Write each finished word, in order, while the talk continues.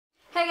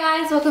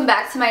Hi guys, welcome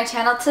back to my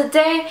channel.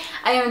 Today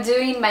I am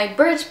doing my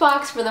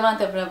Birchbox for the month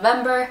of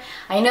November.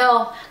 I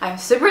know I'm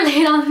super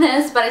late on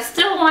this, but I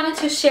still wanted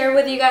to share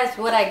with you guys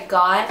what I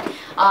got.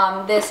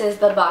 This is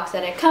the box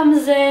that it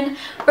comes in.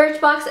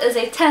 Birchbox is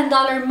a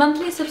 $10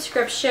 monthly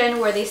subscription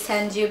where they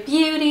send you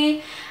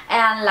beauty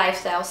and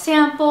lifestyle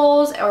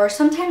samples or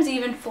sometimes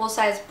even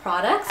full-size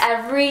products.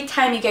 Every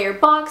time you get your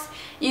box,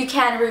 you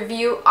can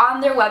review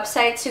on their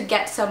website to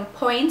get some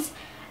points,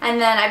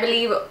 and then I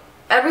believe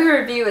every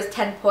review is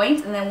 10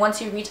 points, and then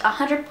once you reach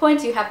 100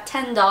 points, you have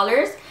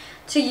 $10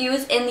 to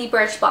use in the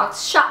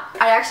Birchbox shop.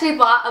 I actually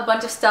bought a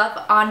bunch of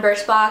stuff on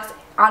Birchbox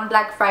on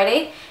Black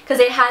Friday because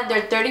they had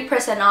their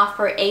 30% off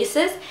for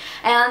aces,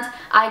 and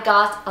I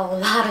got a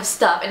lot of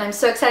stuff, and I'm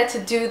so excited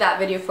to do that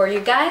video for you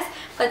guys.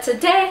 But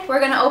today we're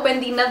gonna open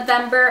the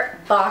November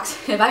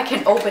box. If I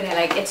can open it,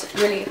 like, it's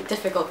really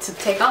difficult to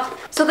take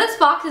off. So this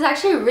box is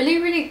actually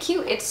really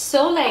cute. It's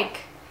so like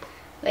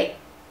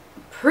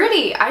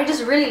pretty. I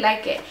just really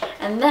like it.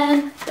 And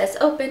then let's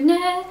open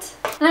it.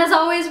 And as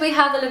always, we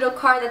have the little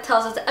card that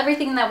tells us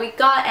everything that we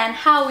got and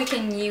how we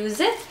can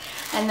use it.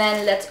 And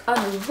then let's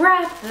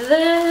unwrap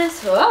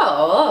this.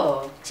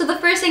 Whoa! So the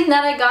first thing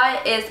that I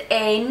got is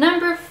a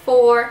number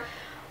 4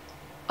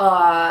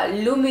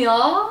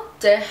 Lumiere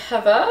de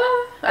Hava.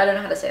 I don't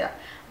know how to say that,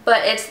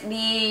 but it's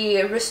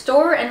the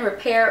Restore and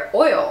Repair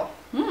Oil.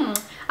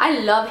 I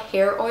love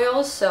hair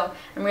oils, so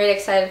I'm really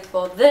excited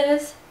for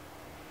this.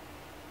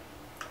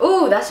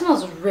 Ooh, that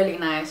smells really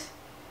nice.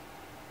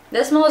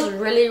 That smells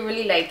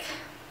really like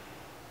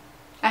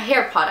a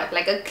hair product,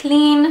 like a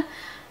clean,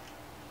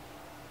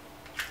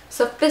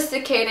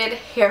 sophisticated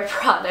hair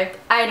product.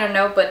 I don't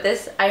know, but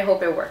this, I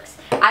hope it works.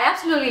 I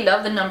absolutely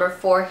love the number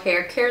 4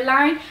 hair care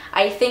line.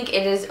 I think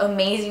it is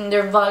amazing.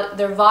 Their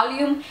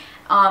volume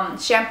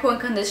shampoo and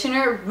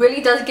conditioner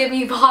really does give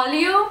me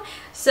volume,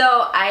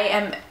 so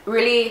I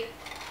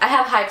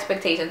have high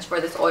expectations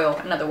for this oil,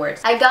 in other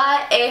words. I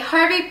got a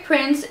Harvey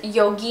Prince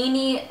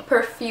Yogini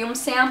perfume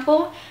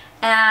sample,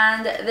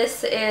 and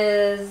this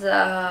is,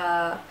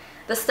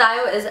 the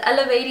style is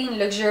elevating,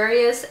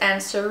 luxurious,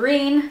 and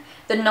serene.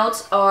 The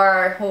notes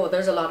are, oh,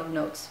 there's a lot of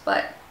notes,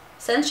 but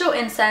sensual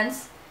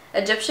incense,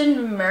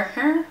 Egyptian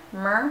myrrh,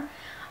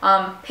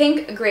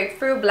 pink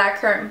grapefruit,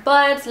 blackcurrant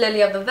buds,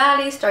 lily of the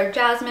valley, star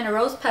jasmine,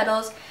 rose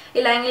petals,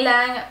 ylang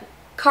ylang,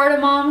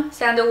 cardamom,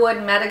 sandalwood,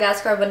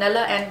 Madagascar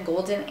vanilla, and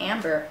golden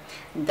amber.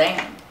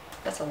 Damn,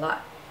 that's a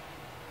lot.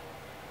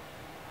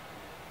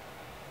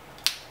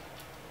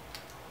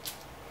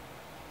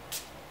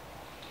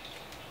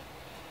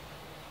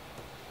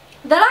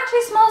 That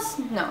actually smells,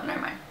 no, never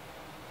mind.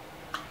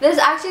 This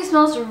actually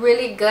smells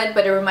really good,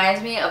 but it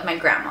reminds me of my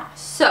grandma.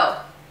 So,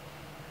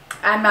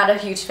 I'm not a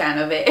huge fan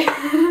of it.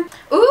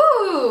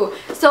 Ooh,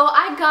 so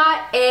I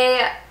got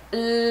a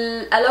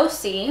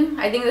LOC,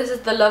 I think this is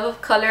the Love of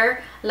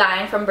Color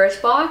line from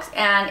Birchbox,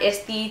 and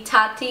it's the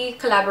Tati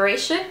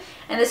collaboration,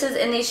 and this is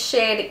in the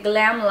shade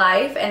Glam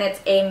Life, and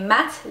it's a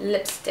matte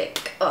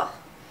lipstick. Ugh.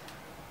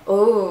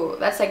 Oh,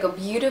 that's like a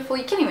beautiful,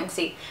 you can't even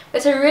see, but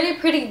it's a really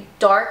pretty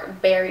dark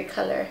berry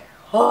color.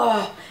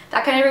 Oh,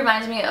 that kind of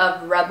reminds me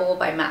of Rebel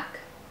by MAC,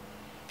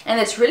 and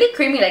it's really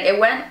creamy, like it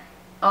went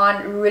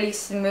on really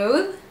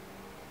smooth.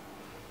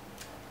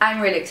 I'm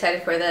really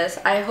excited for this.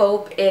 I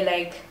hope it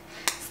like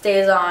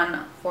stays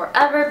on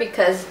forever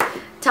because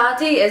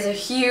Tati is a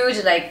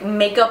huge like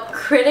makeup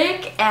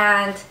critic,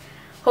 and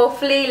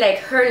hopefully like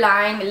her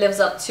line lives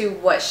up to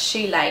what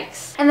she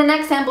likes. And the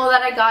next sample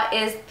that I got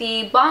is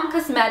the Bon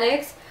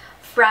Cosmetics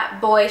Frat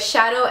Boy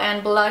Shadow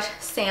and Blush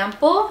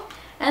sample,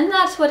 and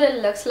that's what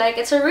it looks like.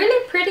 It's a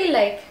really pretty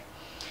like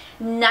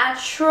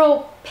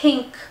natural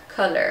pink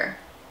color.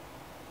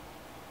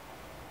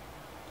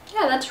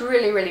 Yeah, that's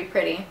really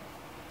pretty.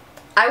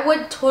 I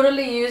would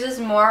totally use this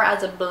more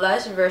as a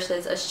blush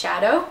versus a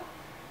shadow,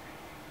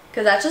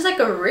 because that's just like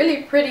a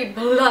really pretty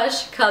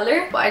blush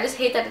color. But I just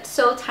hate that it's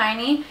so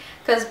tiny,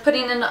 because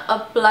putting in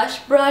a blush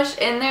brush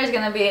in there is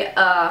gonna be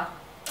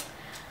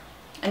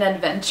an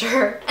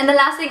adventure. And the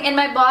last thing in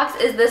my box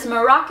is this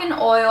Moroccan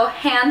Oil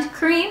hand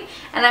cream,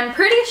 and I'm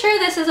pretty sure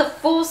this is a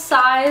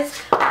full-size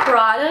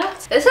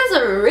product. This is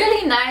a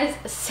really nice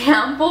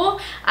sample.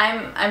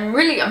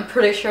 I'm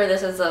pretty sure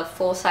this is a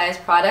full-size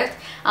product.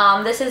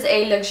 This is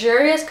a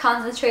luxurious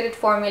concentrated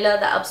formula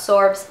that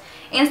absorbs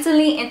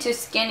instantly into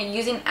skin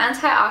using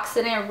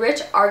antioxidant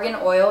rich argan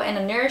oil and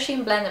a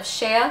nourishing blend of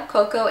shea,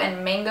 cocoa,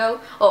 and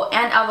mango,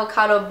 and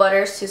avocado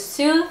butters to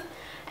soothe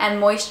and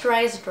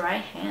moisturize dry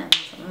hands.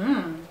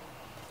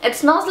 It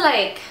smells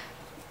like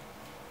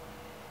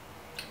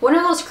one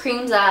of those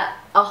creams that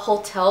a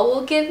hotel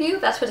will give you.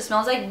 That's what it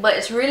smells like, but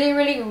it's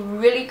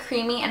really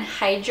creamy and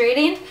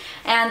hydrating,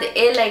 and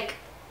it like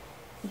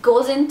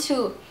goes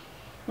into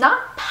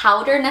not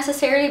powder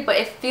necessarily, but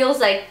it feels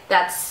like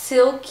that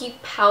silky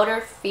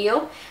powder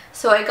feel,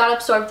 so it got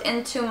absorbed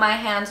into my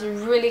hands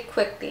really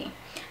quickly.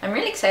 I'm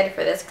really excited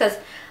for this because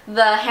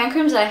the hand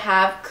creams that I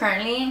have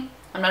currently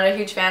I'm not a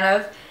huge fan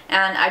of,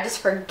 and I just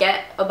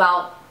forget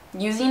about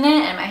using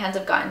it, and my hands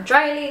have gotten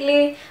dry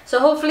lately. So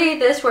hopefully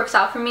this works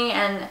out for me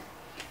and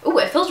Ooh,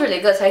 it feels really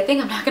good, so I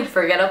think I'm not gonna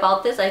forget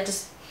about this.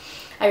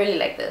 I really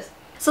like this.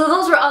 So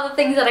those were all the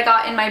things that I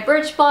got in my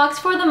Birchbox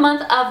for the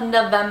month of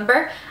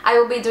November. I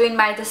will be doing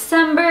my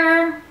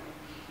December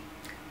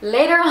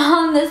later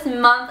on this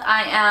month.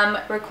 I am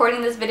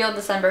recording this video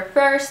December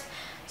 1st.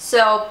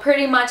 So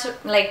pretty much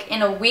like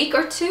in a week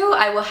or two,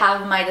 I will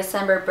have my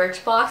December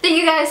Birchbox. Thank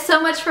you guys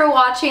so much for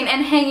watching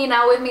and hanging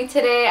out with me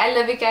today. I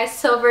love you guys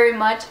so very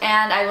much,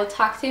 and I will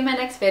talk to you in my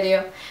next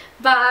video.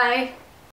 Bye!